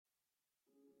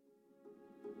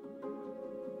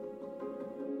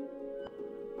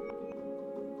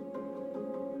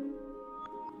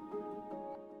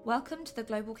Welcome to the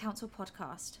Global Council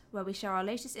podcast, where we share our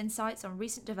latest insights on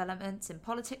recent developments in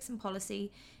politics and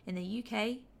policy in the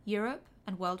UK, Europe,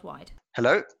 and worldwide.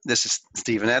 Hello, this is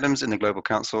Stephen Adams in the Global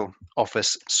Council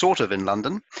office, sort of in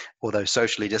London, although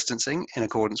socially distancing in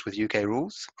accordance with UK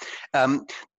rules.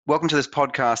 Welcome to this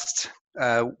podcast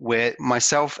where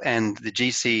myself and the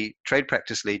GC Trade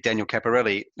Practice Lead, Daniel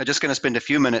Caparelli, are just going to spend a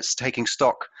few minutes taking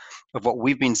stock of what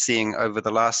we've been seeing over the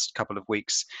last couple of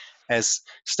weeks as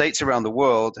states around the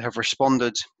world have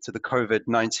responded to the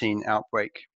COVID-19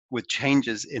 outbreak with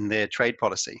changes in their trade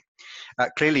policy.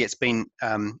 Clearly, it's been,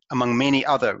 among many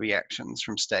other reactions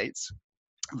from states,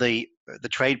 the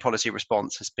trade policy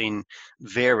response has been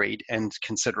varied and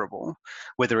considerable,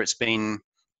 whether it's been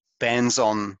bans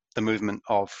on the movement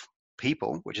of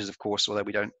people, which is, of course, although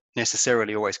we don't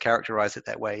necessarily always characterize it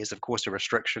that way, is, of course, a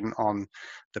restriction on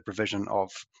the provision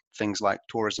of things like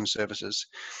tourism services,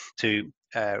 to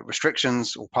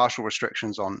restrictions or partial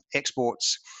restrictions on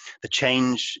exports, the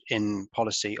change in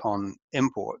policy on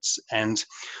imports. And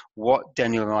what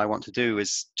Daniel and I want to do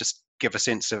is just give a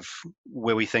sense of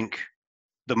where we think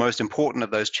the most important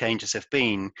of those changes have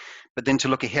been, but then to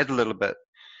look ahead a little bit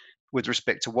with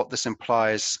respect to what this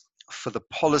implies for the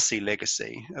policy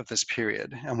legacy of this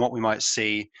period and what we might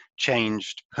see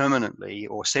changed permanently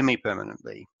or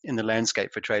semi-permanently in the landscape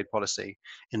for trade policy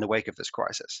in the wake of this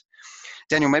crisis.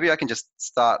 Daniel, maybe I can just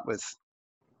start with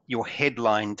your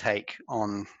headline take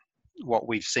on what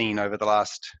we've seen over the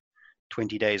last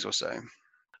 20 days or so.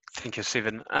 Thank you,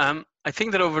 Stephen. I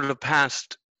think that over the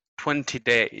past 20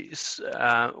 days,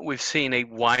 we've seen a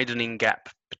widening gap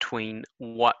between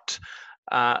what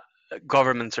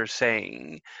governments are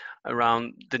saying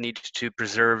around the need to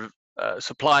preserve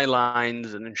supply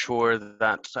lines and ensure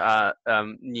that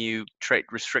new trade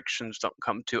restrictions don't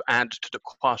come to add to the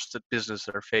cost that businesses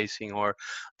are facing, or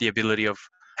the ability of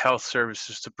health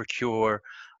services to procure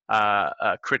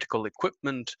critical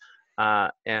equipment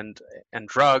and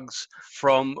drugs,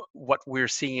 from what we're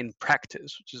seeing in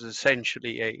practice, which is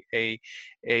essentially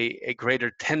a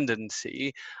greater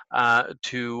tendency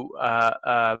to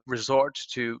resort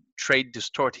to trade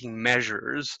distorting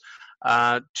measures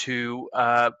to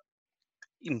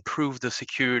improve the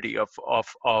security of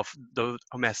the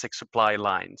domestic supply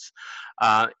lines,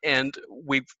 and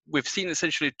we've seen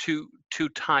essentially two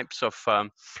types of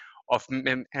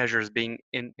measures being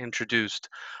introduced.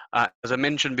 As I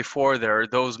mentioned before, there are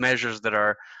those measures that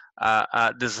are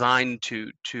designed to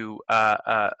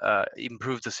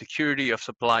improve the security of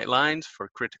supply lines for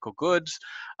critical goods,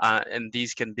 and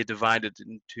these can be divided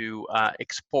into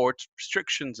export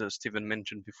restrictions, as Stephen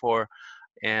mentioned before,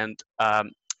 and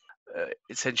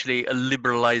essentially a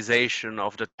liberalization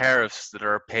of the tariffs that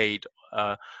are paid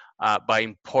by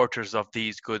importers of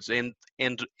these goods in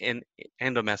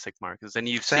domestic markets. And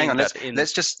you've seen that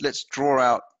let's draw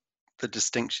out the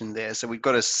distinction there. So we've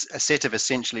got a set of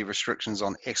essentially restrictions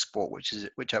on export,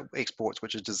 which are exports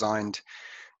which are designed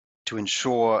to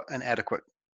ensure an adequate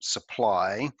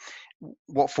supply.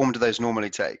 What form do those normally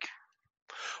take?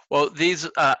 Well, these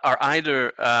are either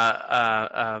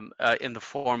in the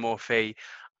form of a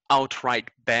outright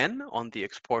ban on the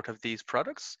export of these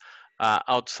products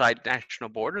outside national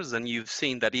borders, and you've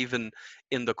seen that even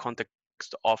in the context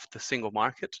of the single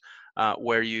market,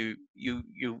 where you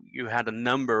had a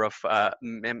number of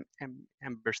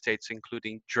member states,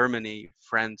 including Germany,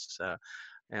 France,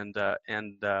 and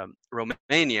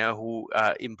Romania, who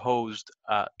imposed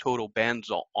total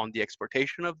bans on the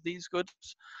exportation of these goods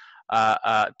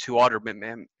to other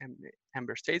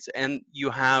member states. And you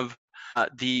have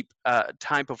the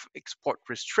type of export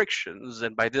restrictions,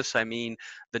 and by this I mean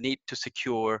the need to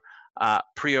secure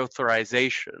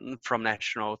pre-authorization from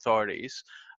national authorities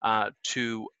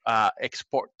to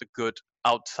export the good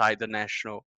outside the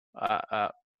national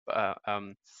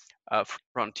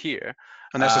frontier.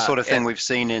 And that's the sort of thing we've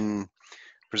seen in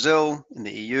Brazil, in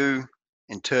the EU,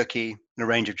 in Turkey, in a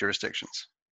range of jurisdictions.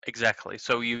 Exactly.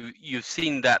 So you've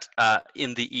seen that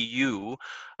in the EU,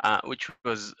 which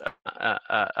was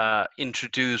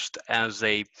introduced as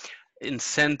a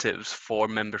incentives for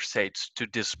member states to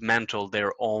dismantle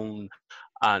their own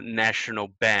national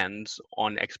bans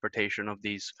on exportation of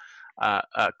these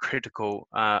critical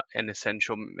and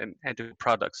essential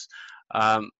products.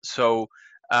 So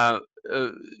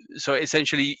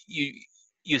essentially,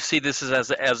 you see this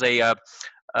as a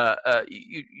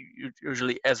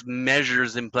usually as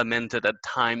measures implemented at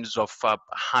times of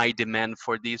high demand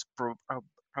for these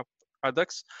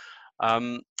products,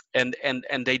 and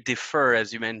they differ,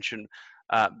 as you mentioned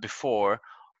before,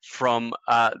 from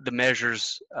the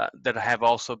measures that have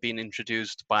also been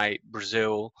introduced by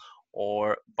Brazil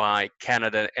or by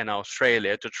Canada and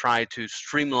Australia to try to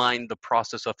streamline the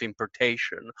process of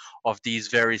importation of these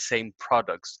very same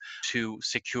products to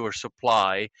secure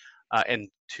supply and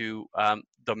to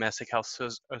domestic health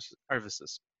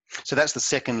services. So that's the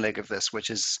second leg of this, which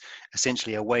is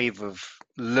essentially a wave of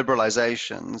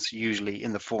liberalizations, usually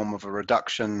in the form of a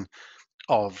reduction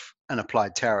of an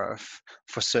applied tariff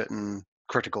for certain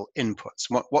critical inputs.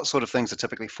 What sort of things are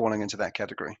typically falling into that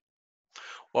category?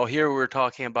 Well, here we're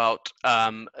talking about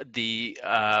the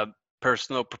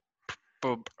personal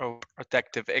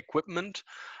protective equipment,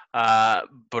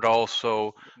 but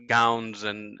also gowns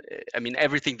and I mean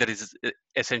everything that is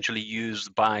essentially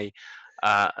used by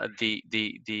the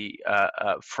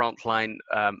frontline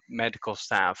medical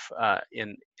staff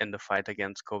in the fight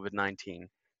against COVID-19.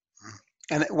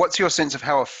 And what's your sense of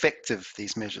how effective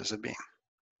these measures have been?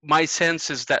 My sense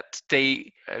is that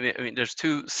I mean, there's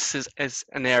two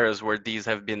scenarios where these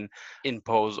have been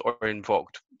imposed or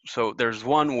invoked. So there's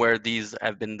one where these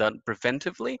have been done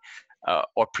preventively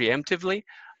or preemptively,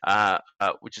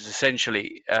 which is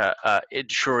essentially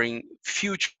ensuring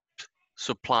future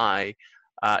supply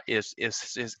is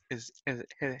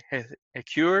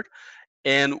secured,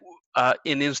 and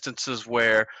in instances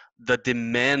where the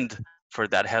demand for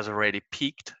that has already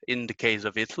peaked in the case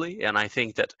of Italy. And I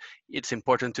think that it's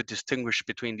important to distinguish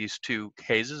between these two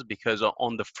cases, because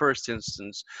on the first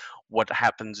instance, what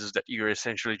happens is that you're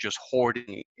essentially just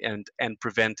hoarding and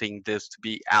preventing this to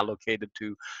be allocated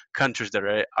to countries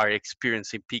that are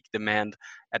experiencing peak demand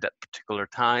at that particular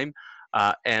time.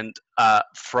 And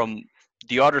from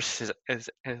the other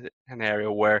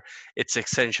scenario where it's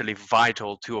essentially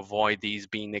vital to avoid these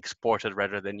being exported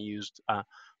rather than used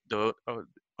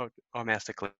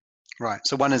domestically. Right.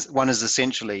 So one is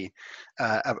essentially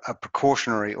a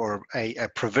precautionary or a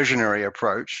provisionary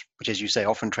approach, which, as you say,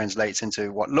 often translates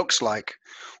into what looks like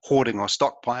hoarding or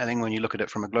stockpiling when you look at it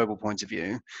from a global point of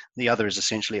view. The other is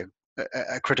essentially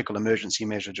a critical emergency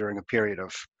measure during a period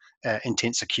of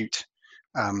intense acute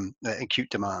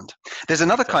demand. There is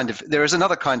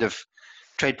another kind of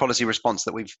trade policy response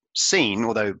that we've seen,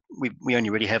 although we only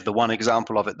really have the one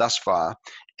example of it thus far,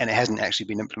 and it hasn't actually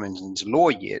been implemented into law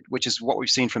yet, which is what we've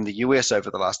seen from the US over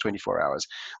the last 24 hours,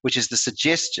 which is the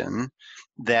suggestion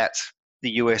that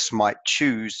the US might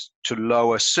choose to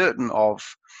lower certain of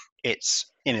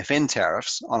its MFN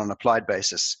tariffs on an applied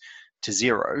basis to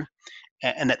zero,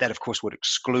 and that of course would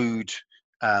exclude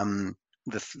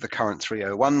the current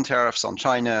 301 tariffs on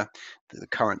China, the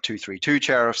current 232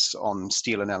 tariffs on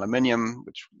steel and aluminium,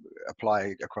 which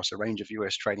apply across a range of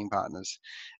US trading partners.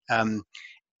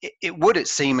 It would, it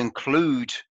seem,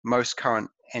 include most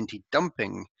current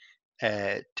anti-dumping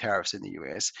tariffs in the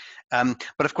US.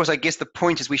 But of course, I guess the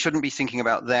point is we shouldn't be thinking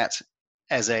about that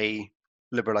as a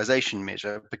liberalization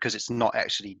measure, because it's not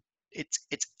actually, its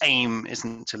aim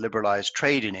isn't to liberalize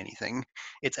trade in anything.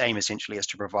 Its aim essentially is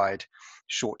to provide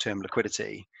short-term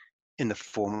liquidity in the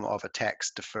form of a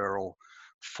tax deferral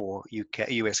for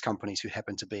US companies who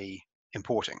happen to be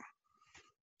importing.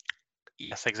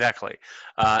 Yes, exactly.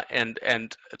 And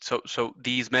so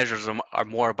these measures are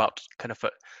more about kind of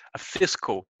a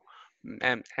fiscal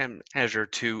measure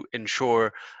to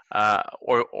ensure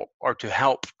or to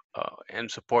help and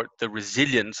support the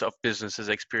resilience of businesses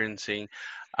experiencing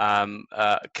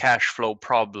cash flow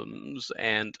problems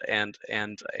and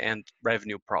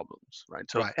revenue problems, right?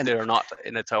 So right. And they're not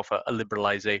in itself a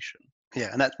liberalization.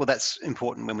 Yeah, and that's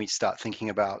important when we start thinking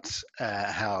about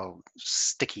how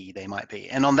sticky they might be.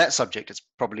 And on that subject, it's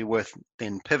probably worth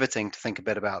then pivoting to think a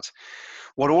bit about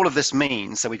what all of this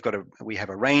means. So we have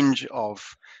a range of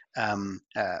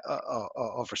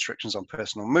restrictions on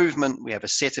personal movement. We have a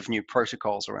set of new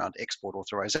protocols around export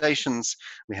authorizations.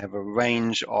 We have a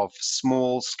range of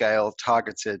small-scale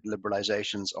targeted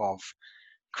liberalizations of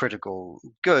critical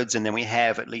goods, and then we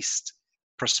have, at least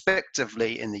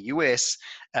prospectively in the US,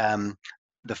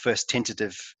 the first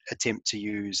tentative attempt to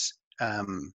use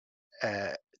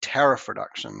tariff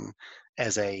reduction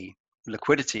as a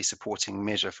liquidity supporting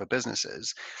measure for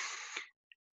businesses.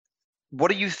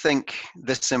 What do you think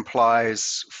this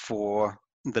implies for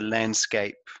the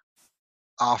landscape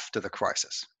after the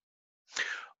crisis?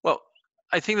 Well,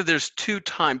 I think that there's two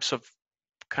types of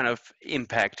kind of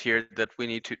impact here that we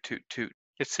need to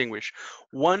distinguish.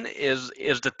 One is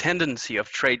the tendency of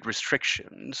trade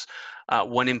restrictions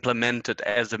when implemented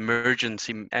as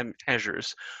emergency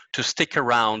measures to stick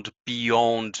around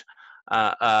beyond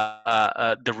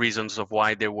the reasons of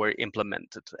why they were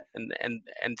implemented,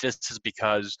 and this is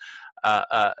because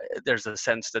there's a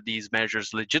sense that these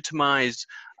measures legitimize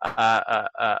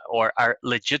or are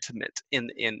legitimate in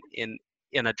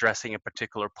in addressing a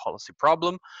particular policy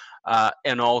problem,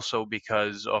 and also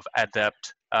because of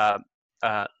adept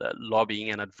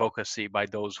lobbying and advocacy by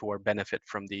those who are benefit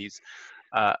from these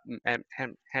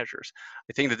measures.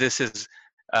 I think that this is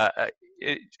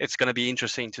it's going to be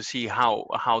interesting to see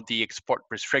how the export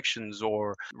restrictions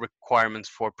or requirements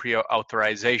for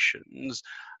pre-authorizations,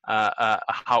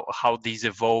 how these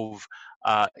evolve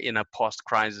in a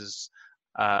post-crisis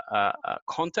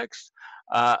context,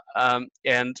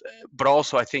 but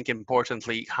also I think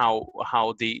importantly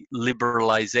how the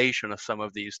liberalization of some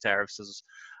of these tariffs is,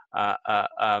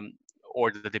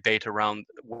 or the debate around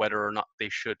whether or not they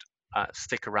should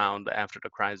stick around after the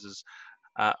crisis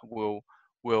will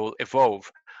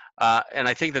evolve, and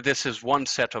I think that this is one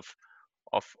set of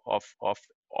of of of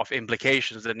of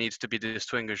implications that needs to be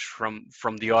distinguished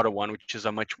from the other one, which is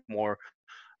a much more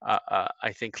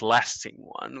I think lasting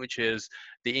one, which is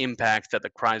the impact that the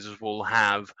crisis will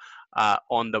have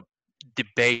on the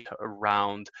debate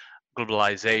around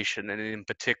globalization, and in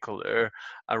particular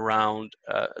around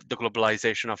the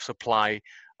globalization of supply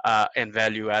and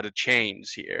value-added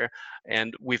chains here.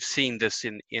 And we've seen this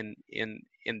in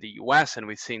the U.S. and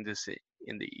we've seen this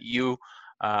in the EU,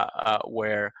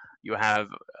 where you have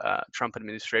Trump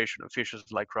administration officials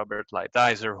like Robert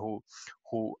Lighthizer, who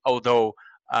although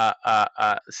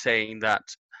saying that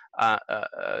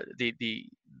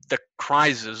the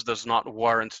crisis does not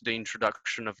warrant the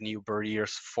introduction of new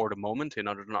barriers for the moment, in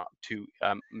order not to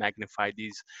magnify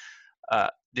these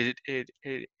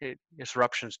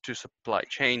disruptions to supply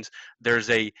chains. There's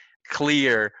a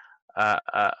clear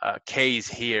case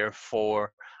here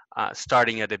for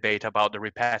starting a debate about the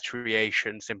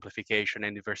repatriation, simplification,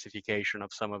 and diversification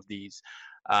of some of these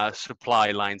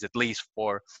supply lines, at least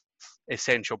for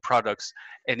essential products,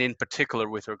 and in particular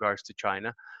with regards to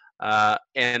China.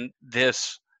 And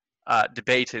this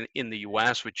debate in the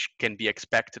US, which can be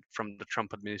expected from the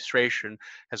Trump administration,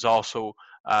 has also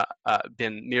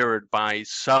been mirrored by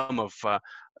some of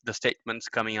the statements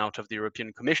coming out of the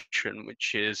European Commission,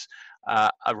 which is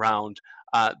around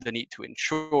the need to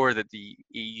ensure that the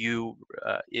EU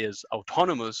is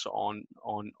autonomous on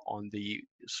the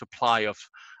supply of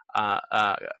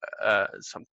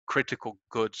some critical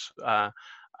goods,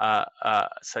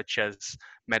 such as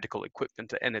medical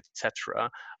equipment and etc.,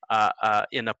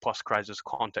 in a post-crisis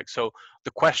context. So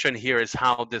the question here is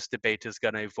how this debate is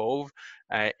going to evolve,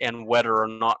 and whether or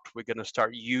not we're going to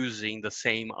start using the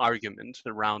same argument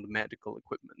around medical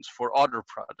equipment for other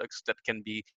products that can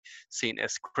be seen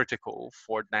as critical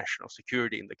for national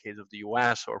security in the case of the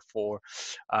US, or for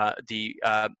the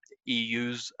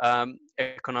EU's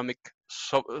economic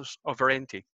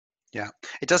sovereignty. Yeah,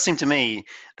 it does seem to me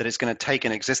that it's going to take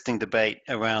an existing debate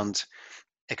around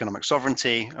economic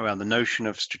sovereignty, around the notion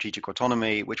of strategic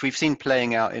autonomy, which we've seen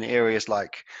playing out in areas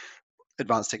like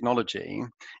advanced technology,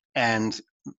 and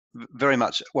very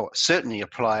much, well, certainly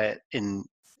apply it in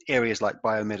areas like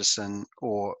biomedicine,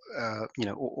 or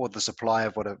or the supply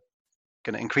of what are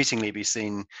going to increasingly be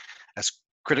seen as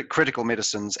critical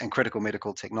medicines and critical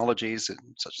medical technologies,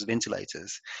 such as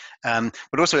ventilators,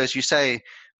 but also, as you say,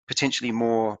 potentially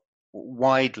more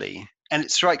widely. And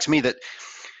it strikes me that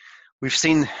we've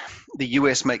seen the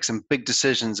US make some big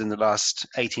decisions in the last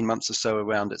 18 months or so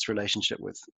around its relationship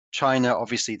with China.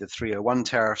 Obviously, the 301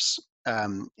 tariffs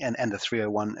and the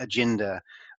 301 agenda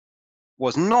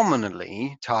was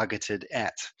nominally targeted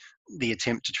at the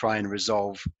attempt to try and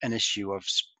resolve an issue of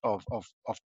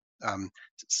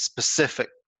specific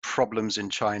problems in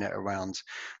China around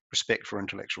respect for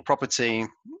intellectual property,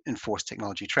 enforced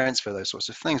technology transfer, those sorts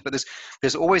of things. But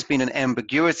there's always been an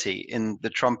ambiguity in the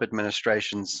Trump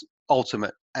administration's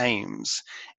ultimate aims.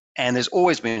 And there's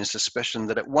always been a suspicion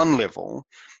that at one level,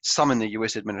 some in the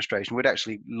US administration would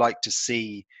actually like to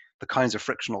see the kinds of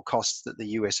frictional costs that the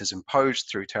US has imposed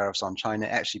through tariffs on China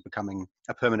actually becoming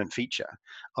a permanent feature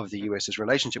of the US's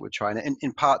relationship with China,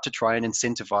 in part to try and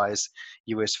incentivize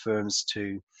US firms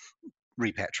to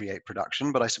repatriate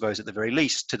production, but I suppose at the very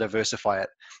least to diversify it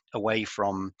away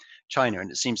from China.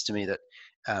 And it seems to me that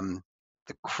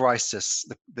the crisis,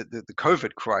 the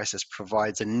COVID crisis,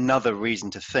 provides another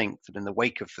reason to think that in the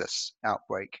wake of this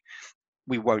outbreak,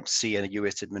 we won't see a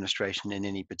US administration in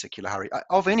any particular hurry,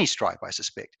 of any stripe, I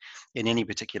suspect, in any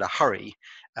particular hurry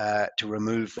to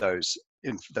remove those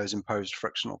imposed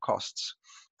frictional costs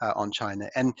on China.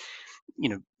 And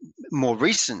more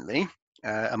recently,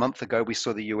 a month ago, we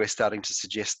saw the US starting to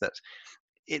suggest that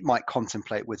it might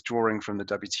contemplate withdrawing from the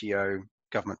WTO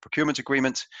government procurement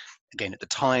agreement. Again, at the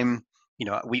time,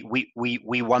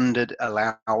 we wondered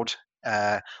aloud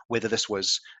whether this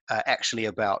was actually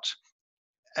about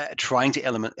trying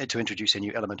to introduce a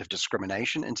new element of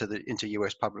discrimination into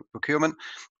US public procurement,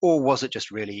 or was it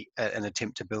just really an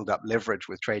attempt to build up leverage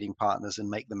with trading partners and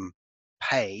make them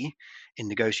pay in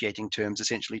negotiating terms,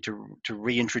 essentially to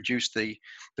reintroduce the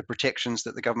protections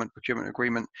that the government procurement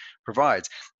agreement provides?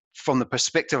 From the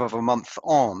perspective of a month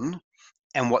on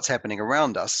and what's happening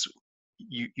around us,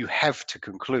 you have to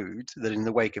conclude that in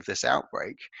the wake of this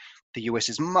outbreak, the US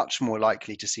is much more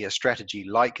likely to see a strategy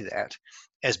like that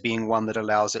as being one that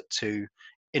allows it to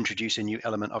introduce a new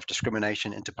element of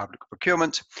discrimination into public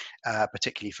procurement,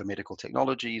 particularly for medical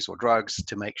technologies or drugs,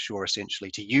 to make sure essentially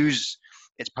to use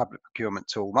its public procurement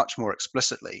tool much more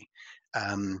explicitly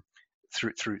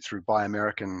through Buy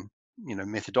American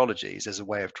methodologies as a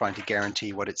way of trying to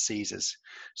guarantee what it sees as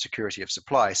security of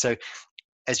supply. So,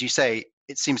 as you say,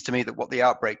 it seems to me that what the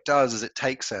outbreak does is it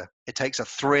takes a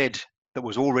thread that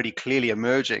was already clearly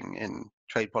emerging in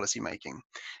trade policy making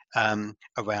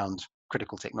around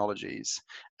critical technologies,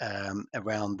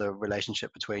 around the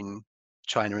relationship between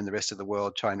China and the rest of the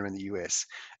world, China and the US,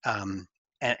 and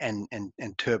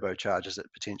turbocharges it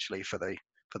potentially for the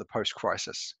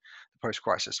post-crisis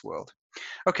world.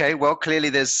 Okay, well, clearly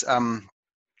there's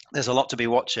a lot to be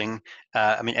watching.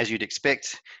 I mean, as you'd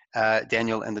expect,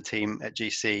 Daniel and the team at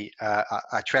GC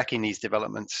are tracking these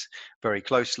developments very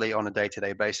closely on a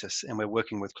day-to-day basis, and we're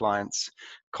working with clients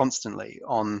constantly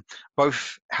on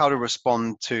both how to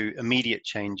respond to immediate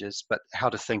changes, but how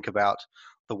to think about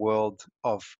the world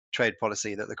of trade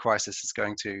policy that the crisis is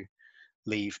going to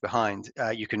leave behind.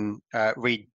 You can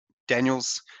read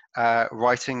Daniel's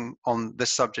writing on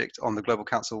this subject on the Global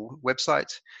Council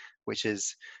website, which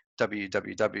is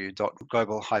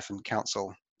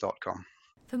www.global-council.com.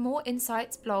 For more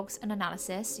insights, blogs, and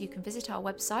analysis, you can visit our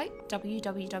website,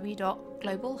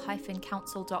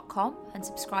 www.global-council.com, and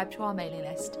subscribe to our mailing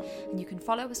list. And you can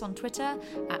follow us on Twitter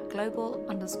at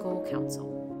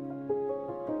global_council.